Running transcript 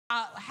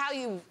how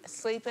you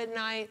sleep at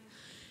night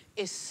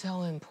is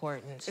so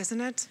important.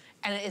 Isn't it?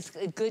 And it's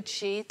good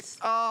sheets.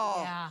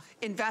 Oh, yeah.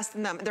 Invest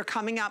in them. They're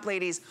coming up,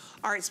 ladies.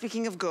 All right,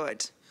 speaking of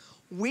good,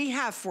 we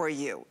have for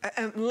you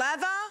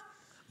leather.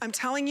 I'm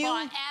telling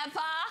you.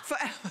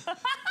 Forever.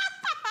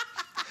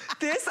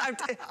 This,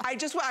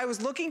 I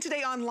was looking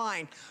today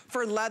online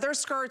for leather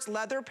skirts,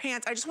 leather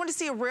pants. I just want to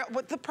see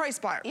what the price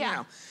bar, you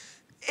know.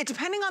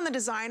 Depending on the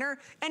designer,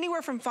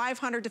 anywhere from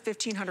 $500 to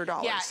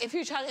 $1,500. Yeah, if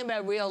you're talking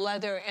about real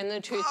leather, and the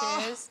truth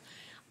is,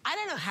 I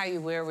don't know how you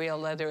wear real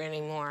leather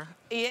anymore.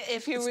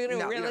 If you're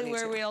gonna really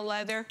wear real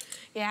leather,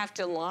 you have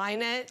to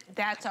line it.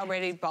 That's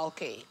already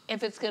bulky.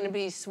 If it's gonna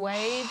be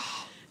suede,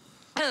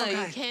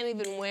 you can't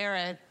even wear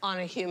it on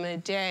a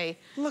humid day.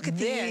 Look at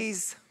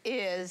these.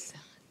 Is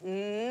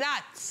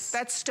nuts.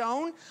 That's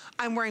stone.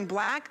 I'm wearing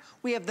black.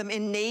 We have them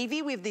in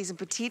navy. We have these in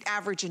petite,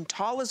 average, and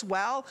tall as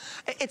well.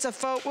 It's a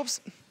faux,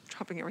 whoops,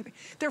 dropping everything.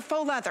 They're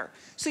faux leather.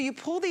 So you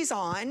pull these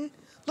on.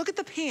 Look at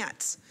the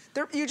pants.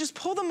 You just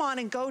pull them on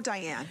and go,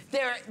 Diane.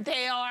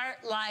 They are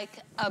like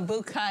a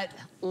bootcut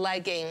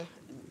legging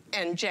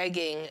and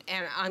jegging,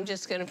 and I'm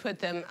just gonna put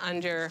them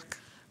under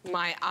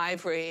my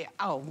ivory.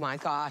 Oh my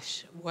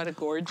gosh, what a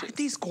gorgeous. Aren't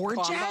these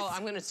gorgeous? Combo.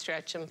 I'm gonna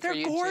stretch them for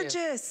you too. They're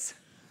gorgeous.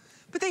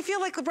 But they feel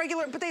like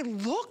regular, but they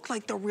look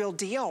like the real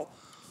deal.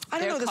 I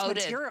don't know this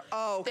material.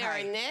 Oh, okay. They're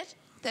a knit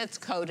that's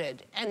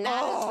coated. And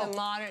that is the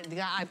modern,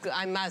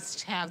 I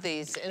must have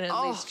these in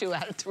at least 2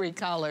 out of 3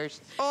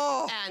 colors.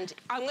 And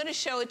I'm gonna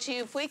show it to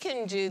you. If we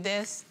can do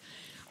this,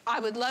 I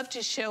would love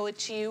to show it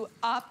to you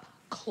up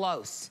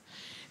close.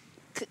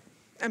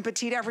 And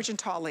petite, average, and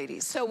tall,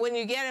 ladies. So when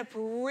you get up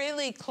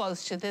really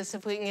close to this,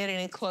 if we can get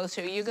any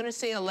closer, you're gonna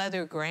see a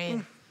leather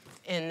grain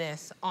in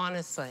this,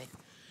 honestly.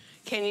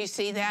 Can you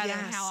see that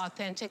and how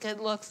authentic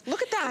it looks?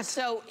 Look at that.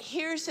 So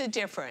here's the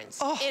difference.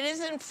 It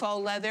isn't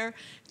faux leather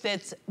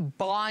that's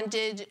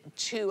bonded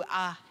to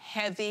a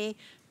heavy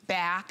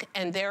back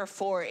and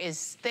therefore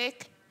is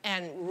thick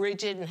and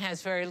rigid and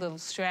has very little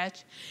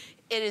stretch.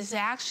 It is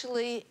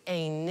actually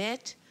a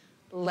knit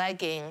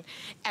legging.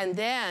 And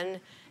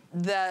then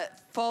the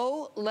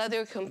faux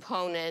leather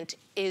component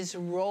is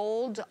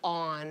rolled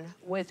on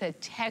with a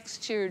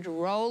textured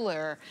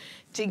roller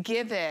to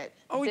give it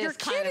this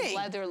kind of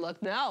leather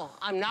look. No,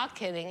 I'm not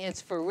kidding,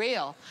 it's for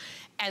real.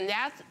 And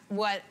that's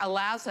what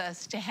allows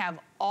us to have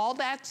all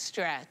that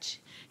stretch,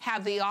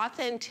 have the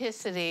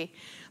authenticity,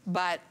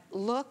 but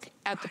look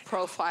at the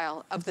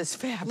profile of this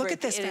fabric. Look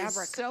at this fabric.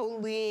 It is so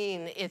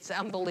lean, it's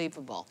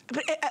unbelievable.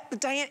 But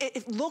Diane,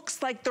 it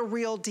looks like the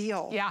real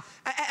deal. Yeah.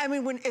 I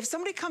mean, if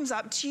somebody comes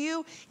up to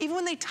you, even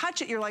when they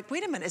touch it, you're like,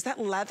 wait a minute, is that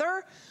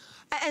leather?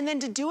 And then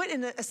to do it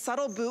in a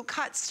subtle boot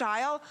cut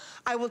style,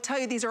 I will tell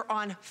you these are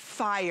on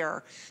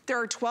fire. There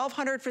are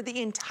 1,200 for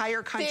the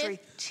entire country.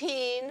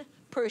 15%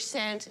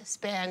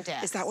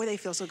 spandex. Is that why they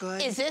feel so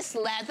good? Is this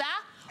leather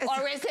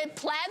or is it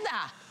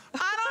pleather?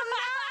 I don't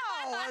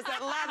know. Is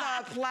it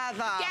leather,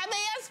 pleather? Give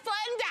me a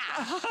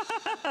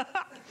Splenda.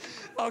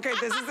 Okay,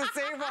 this is the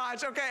same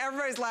watch. Okay,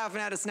 everybody's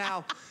laughing at us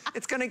now.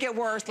 It's gonna get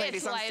worse,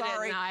 ladies. I'm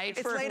sorry.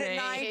 It's late at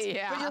night.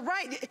 But you're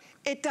right.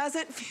 It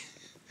doesn't.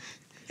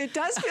 It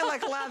does feel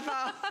like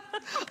leather.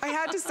 I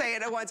had to say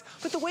it at once.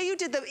 But the way you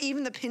did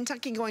even the pin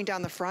tucking going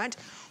down the front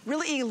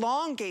really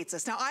elongates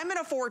us. Now I'm in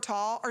a 4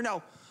 tall, or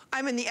no,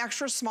 I'm in the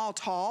extra small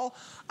tall.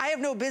 I have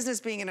no business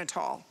being in a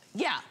tall.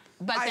 Yeah,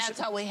 but that's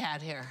all we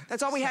had here.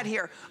 That's all we had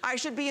here. I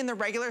should be in the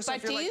regular. So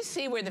but do you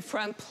see where the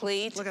front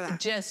pleat? Look at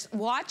that. Just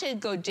watch it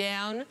go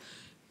down.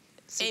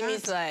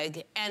 Amy's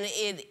leg, and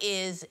it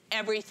is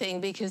everything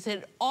because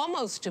it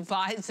almost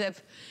divides up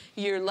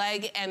your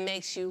leg and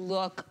makes you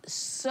look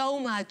so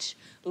much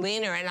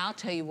leaner. And I'll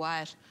tell you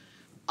what,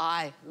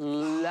 I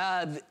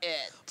love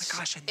it. Oh my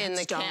gosh, in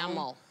the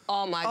camel.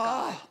 Oh my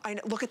God. I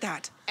know. Look at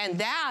that. And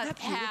that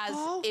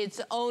has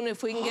its own,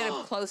 if we can get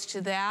up close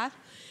to that,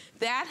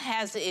 that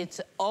has its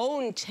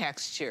own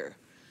texture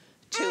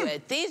to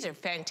it. These are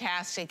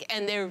fantastic,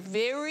 and they're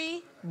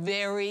very,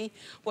 very,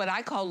 what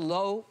I call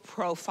low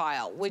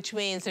profile, which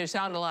means there's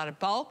not a lot of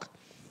bulk.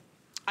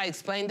 I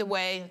explained the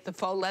way the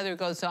faux leather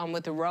goes on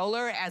with the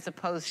roller as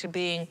opposed to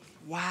being,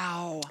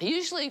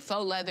 usually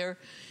faux leather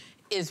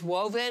is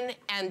woven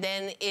and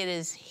then it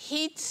is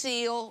heat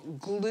seal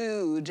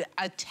glued,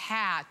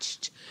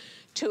 attached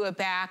to a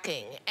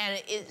backing, and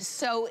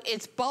so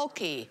it's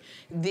bulky.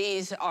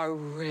 These are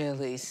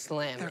really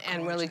slim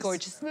and really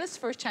gorgeous. And this is the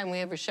first time we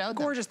ever showed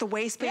them. Gorgeous, the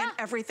waistband,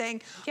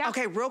 everything.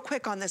 Okay, real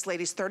quick on this,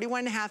 ladies.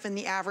 31.5 in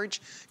the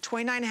average,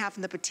 29.5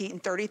 in the petite,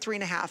 and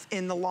 33.5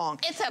 in the long.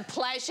 It's a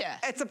pleasure.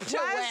 It's a pleasure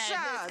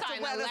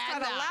to wear this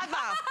kind of leather.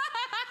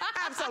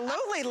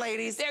 Absolutely,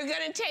 ladies. They're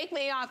gonna take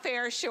me off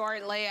air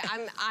shortly.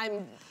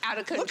 I'm out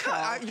of control. Look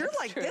how, you're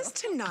like this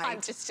tonight.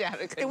 I'm just out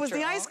of control. It was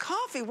the iced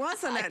coffee,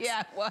 wasn't it?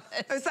 Yeah, it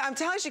was. I'm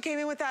telling you, she came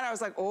in with that. I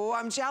was like, oh,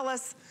 I'm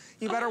jealous.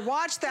 You better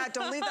watch that.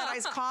 Don't leave that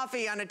iced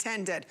coffee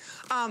unattended.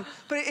 But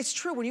it's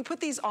true. When you put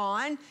these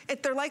on,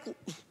 they're like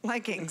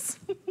leggings.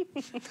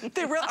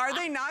 Are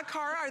they not,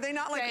 Cara? Are they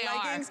not like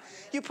leggings?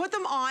 You put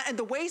them on, and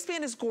the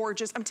waistband is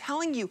gorgeous. I'm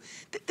telling you,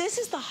 this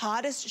is the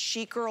hottest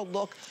chic girl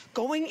look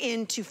going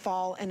into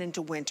fall and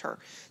into winter.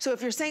 So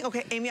if you're saying,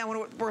 okay, Amy,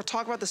 we'll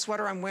talk about the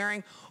sweater I'm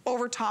wearing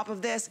over top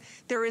of this,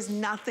 there is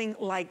nothing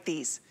like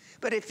these.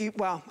 But if you,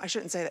 well, I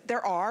shouldn't say that.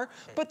 There are,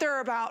 but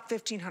they're about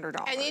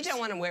 $1,500. And you don't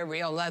want to wear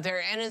real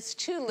leather, and it's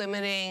too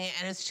limiting,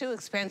 and it's too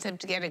expensive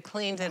to get it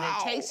cleaned, and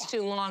it takes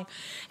too long,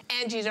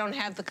 and you don't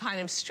have the kind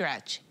of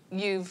stretch.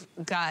 You've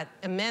got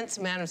immense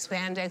amount of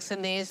spandex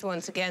in these.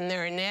 Once again,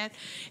 they're a knit.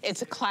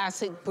 It's a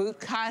classic boot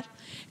cut.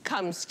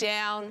 Comes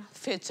down,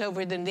 fits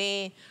over the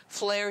knee,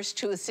 flares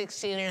to a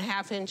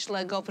 16.5-inch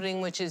leg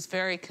opening, which is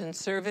very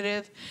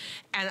conservative.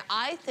 And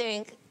I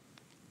think,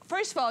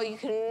 first of all, you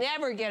can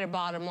never get a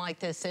bottom like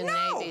this in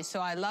navy, so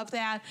I love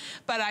that.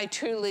 But I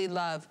truly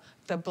love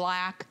the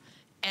black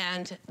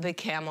and the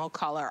camel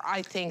color.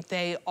 I think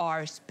they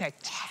are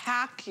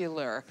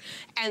spectacular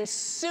and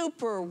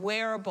super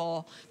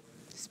wearable.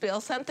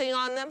 Spill something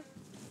on them,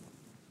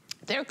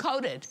 they're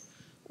coated.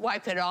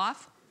 Wipe it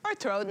off or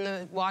throw it in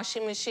the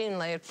washing machine,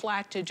 lay it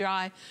flat to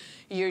dry,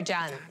 you're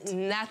done.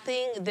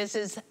 Nothing, this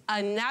is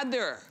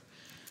another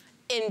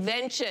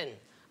invention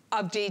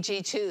of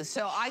DG2.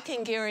 So I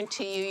can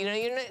guarantee you,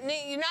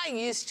 you're not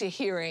used to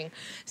hearing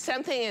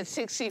something at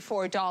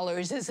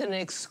 $64 is an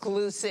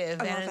exclusive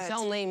and it's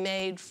only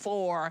made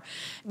for,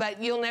 but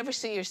you'll never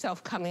see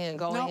yourself coming and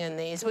going in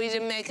these. We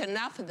didn't make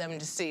enough of them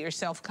to see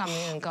yourself coming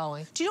and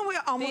going. Do you know we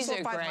almost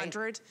sold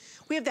 500?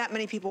 We have that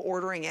many people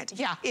ordering it.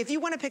 Yeah. If you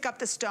want to pick up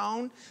the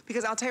stone,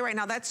 because I'll tell you right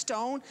now, that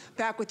stone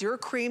back with your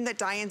cream that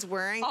Diane's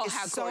wearing is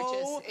how so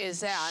gorgeous is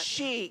that?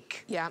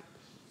 Chic. Yeah.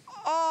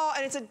 Oh,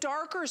 and it's a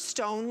darker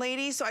stone,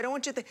 lady, so I don't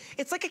want you to think,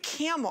 it's like a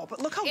camel,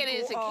 but look how it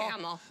is a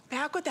camel.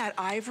 Back with that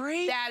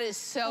ivory. That is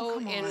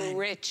so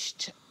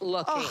enriched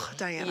looking. Oh,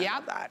 Diane, I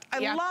love that.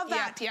 I love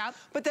that. Yep.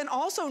 But then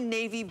also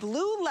navy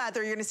blue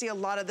leather, you're gonna see a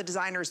lot of the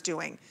designers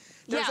doing.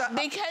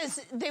 Because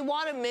they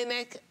want to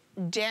mimic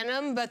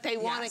denim, but they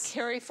want to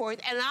carry forth,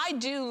 and I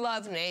do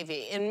love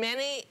navy. In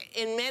many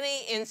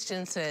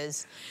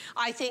instances,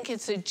 I think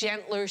it's a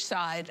gentler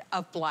side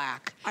of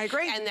black. I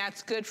agree. And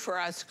that's good for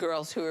us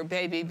girls who are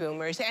baby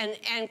boomers.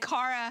 And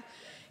Cara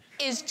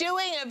is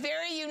doing a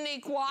very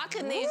unique walk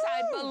in these,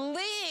 I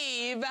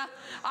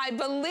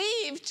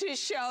believe to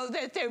show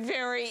that they're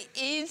very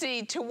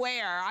easy to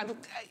wear.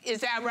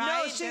 Is that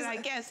right? No, Did I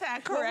guess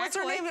that correctly? Well, what's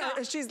her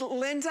name? She's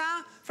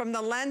Linda from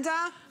the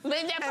Linda.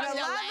 Linda from the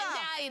Linda,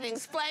 eating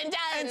Splenda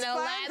and the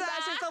Linda.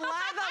 She's the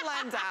leather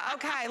Linda.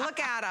 Okay, look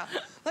at her.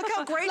 Look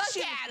how great she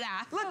is.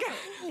 Look at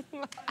her.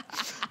 Look at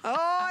her.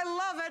 Oh, I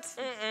love it.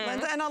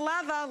 Linda and a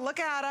leather.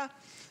 Look at her.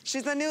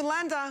 She's the new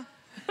Linda.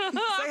 Say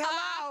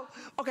hello.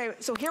 Okay,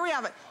 so here we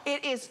have it.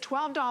 It is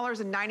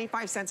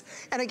 $12.95.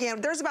 And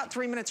again, there's about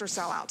 3 minutes or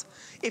sell out.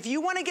 If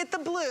you want to get the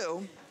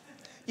blue,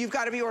 you've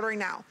got to be ordering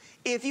now.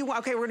 If you,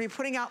 okay, we're going to be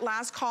putting out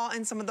last call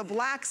in some of the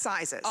black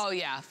sizes. Oh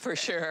yeah, for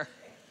sure.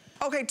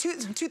 Okay,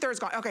 two-thirds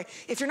gone. Okay,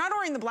 if you're not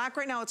ordering the black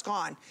right now, it's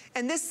gone.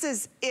 And this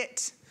is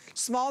it.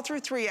 Small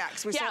through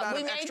 3X. We sold out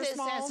of extra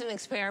small. We made this as an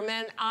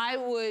experiment. I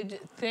would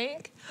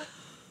think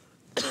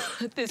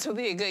this will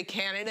be a good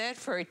candidate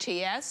for a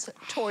TS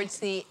towards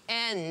the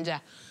end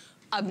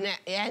of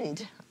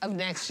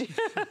next year.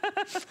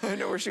 I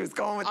know where she was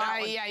going with that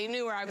one. Yeah, you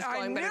knew where I was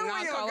going, but I'm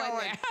not going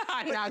there.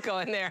 I'm not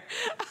going there.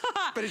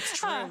 But it's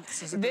true.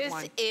 This is a good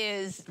one. This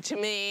is, to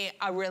me,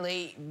 a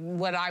really,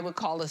 what I would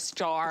call a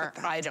star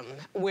item,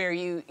 where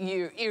your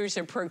ears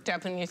are perked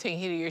up and you're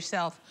thinking to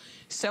yourself,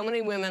 so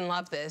many women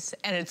love this,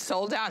 and it's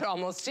sold out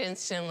almost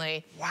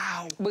instantly.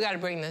 Wow. We got to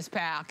bring this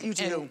back. You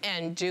do.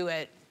 And do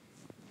it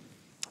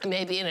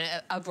maybe in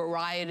a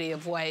variety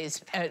of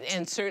ways,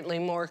 and certainly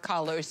more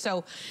colors.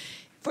 So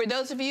for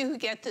those of you who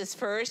get this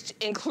first,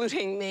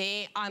 including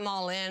me, I'm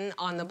all in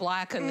on the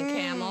black and the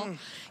camel.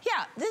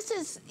 Yeah, this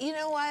is, you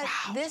know what?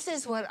 Wow. This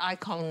is what I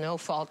call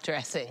no-fault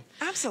dressing.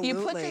 Absolutely.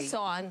 You put this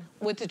on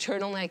with the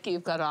turtleneck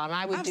you've got on.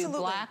 I would do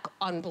black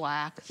on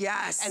black.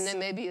 Yes. And then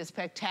maybe a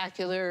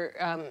spectacular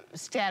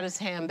status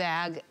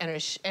handbag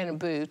and a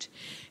boot.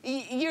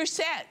 You're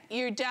set.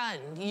 You're done.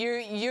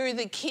 You're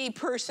the key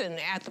person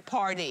at the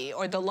party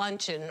or the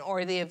luncheon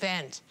or the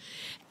event.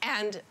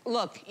 And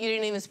look, you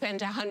didn't even spend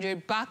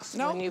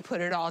 $100 when you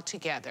put it all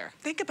together.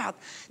 Think about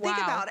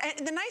it.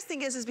 And the nice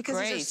thing is because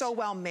these are so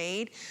well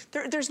made,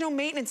 there's no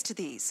maintenance to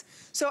these.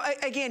 So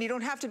again, you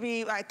don't have to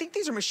be, I think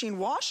these are machine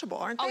washable,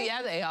 aren't they? Oh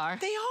yeah, they are.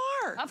 They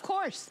are. Of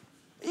course.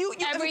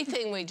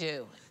 Everything we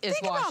do is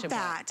washable. Think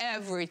about that.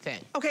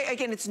 Everything. Okay,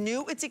 again, it's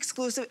new, it's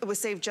exclusive. It was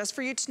saved just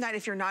for you tonight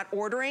if you're not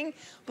ordering.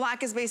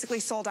 Black is basically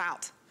sold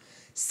out.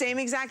 Same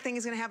exact thing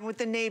is gonna happen with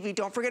the navy.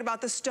 Don't forget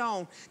about the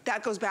stone.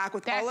 That goes back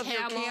with all of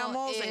your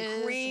camels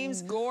and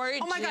creams.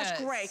 Gorgeous. Oh my gosh,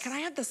 great. Can I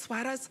have the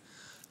sweaters?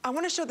 I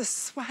wanna show the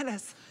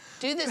sweaters.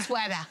 Do the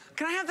sweater.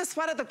 Can I have the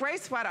sweater, the gray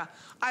sweater?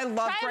 I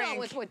love gray. Try it on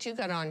with what you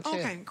got on, too.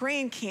 Okay, gray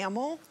and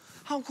camel.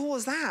 How cool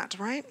is that,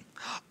 right?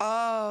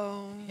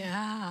 Oh.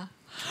 Yeah.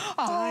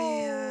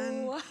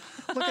 Diane. Oh.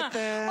 Look at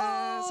this.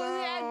 Oh,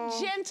 that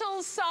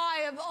gentle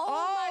sigh of,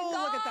 oh my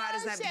gosh. Look at that.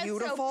 Isn't that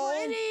beautiful? So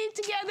pretty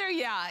together,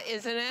 yeah,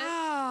 isn't it?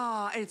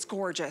 Ah, it's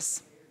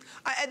gorgeous.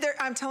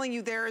 I'm telling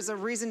you, there is a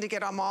reason to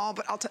get them all,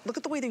 but look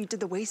at the way that you did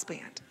the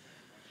waistband.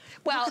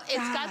 Well, it's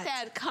got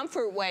that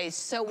comfort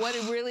waist, so what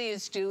it really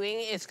is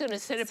doing, it's gonna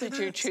sit up at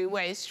your true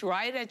waist,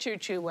 right at your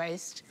true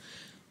waist.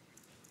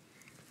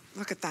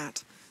 Look at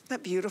that. Isn't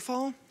that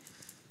beautiful?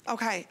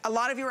 Okay, a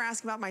lot of you are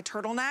asking about my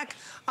turtleneck.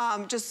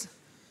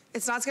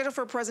 It's not scheduled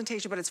for a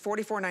presentation, but it's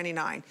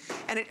 $44.99.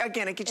 And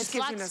again, it just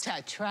gives you Luxe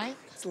Touch, right?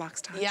 It's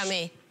Luxe Touch.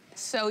 Yummy,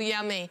 so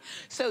yummy.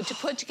 So to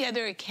put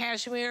together a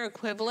cashmere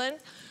equivalent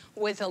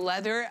with a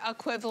leather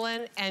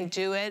equivalent and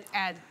do it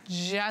at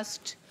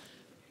just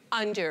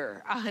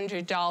under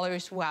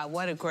 $100, wow,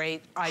 what a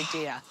great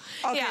idea.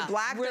 Okay, yeah,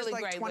 black, really there's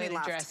like great 20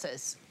 left.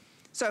 dresses.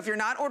 So if you're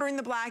not ordering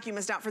the black, you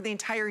missed out for the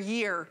entire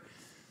year.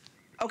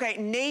 Okay,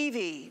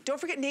 navy. Don't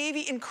forget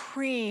navy and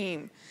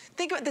cream.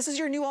 Think about, this is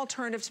your new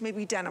alternative to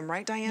maybe denim,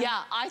 right, Diane?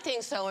 Yeah, I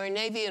think so, or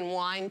navy and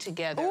wine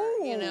together.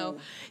 Ooh. You know,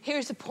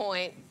 here's the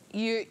point.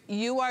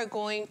 You are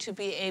going to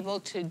be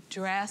able to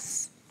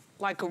dress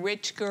like a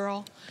rich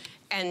girl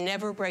and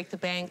never break the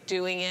bank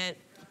doing it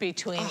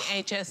between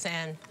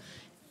HSN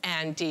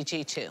and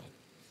DG2.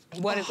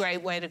 What a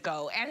great way to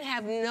go. And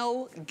have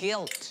no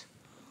guilt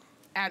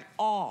at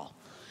all.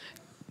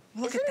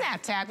 Isn't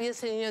that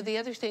fabulous? And you know, the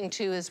other thing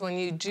too is when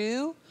you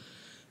do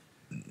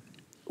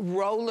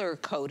roller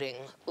coating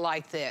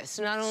like this,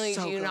 not only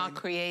do you not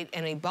create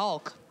any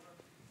bulk,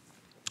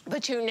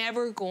 but you're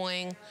never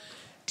going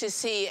to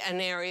see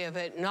an area of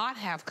it not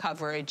have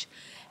coverage,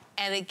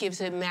 and it gives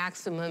it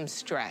maximum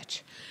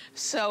stretch.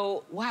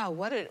 So, wow,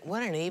 what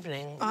an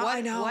evening.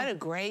 I know. What a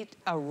great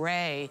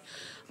array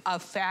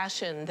of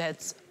fashion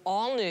that's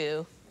all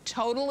new,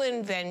 total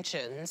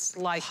inventions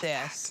like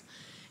this.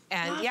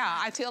 And yeah,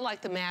 I feel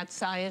like the mad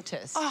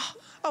scientist. Oh,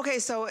 okay,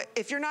 so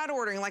if you're not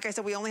ordering, like I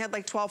said, we only had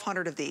like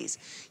 1,200 of these.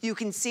 You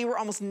can see we're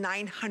almost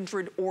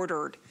 900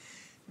 ordered.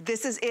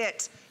 This is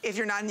it. If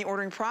you're not in the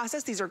ordering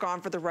process, these are gone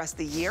for the rest of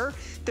the year.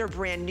 They're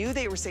brand new.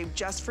 They were saved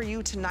just for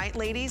you tonight,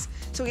 ladies.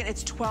 So again,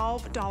 it's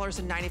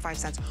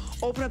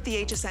 $12.95. Open up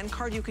the HSN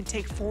card, you can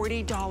take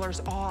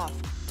 $40 off,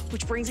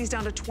 which brings these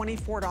down to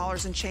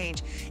 $24 and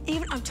change.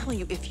 Even, I'm telling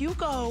you, if you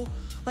go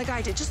like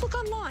I did, just look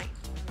online.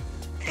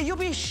 You'll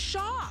be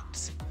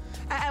shocked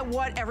at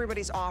what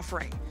everybody's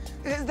offering.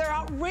 They're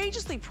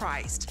outrageously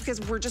priced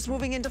because we're just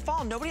moving into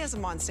fall. Nobody has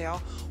them on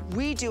sale.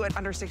 We do it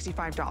under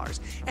 $65.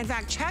 In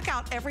fact, check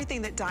out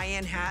everything that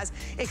Diane has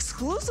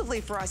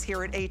exclusively for us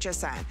here at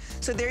HSN.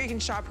 So there you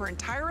can shop her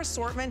entire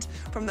assortment,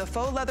 from the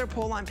faux leather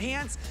pull-on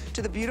pants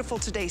to the beautiful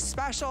Today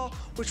Special,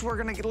 which we're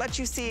gonna let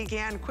you see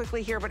again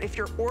quickly here. But if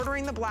you're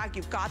ordering the black,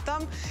 you've got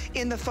them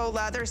in the faux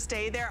leather,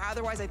 stay there.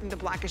 Otherwise, I think the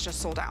black is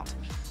just sold out.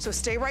 So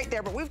stay right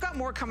there, but we've got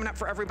more coming up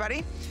for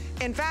everybody.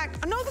 In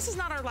fact, no, this is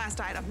not our last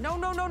item. No,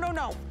 no, no, no,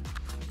 no.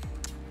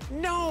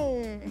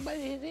 No. But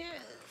it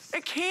is.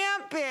 It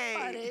can't be.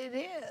 But it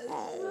is.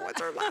 Oh, what's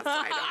our last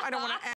item? I don't want to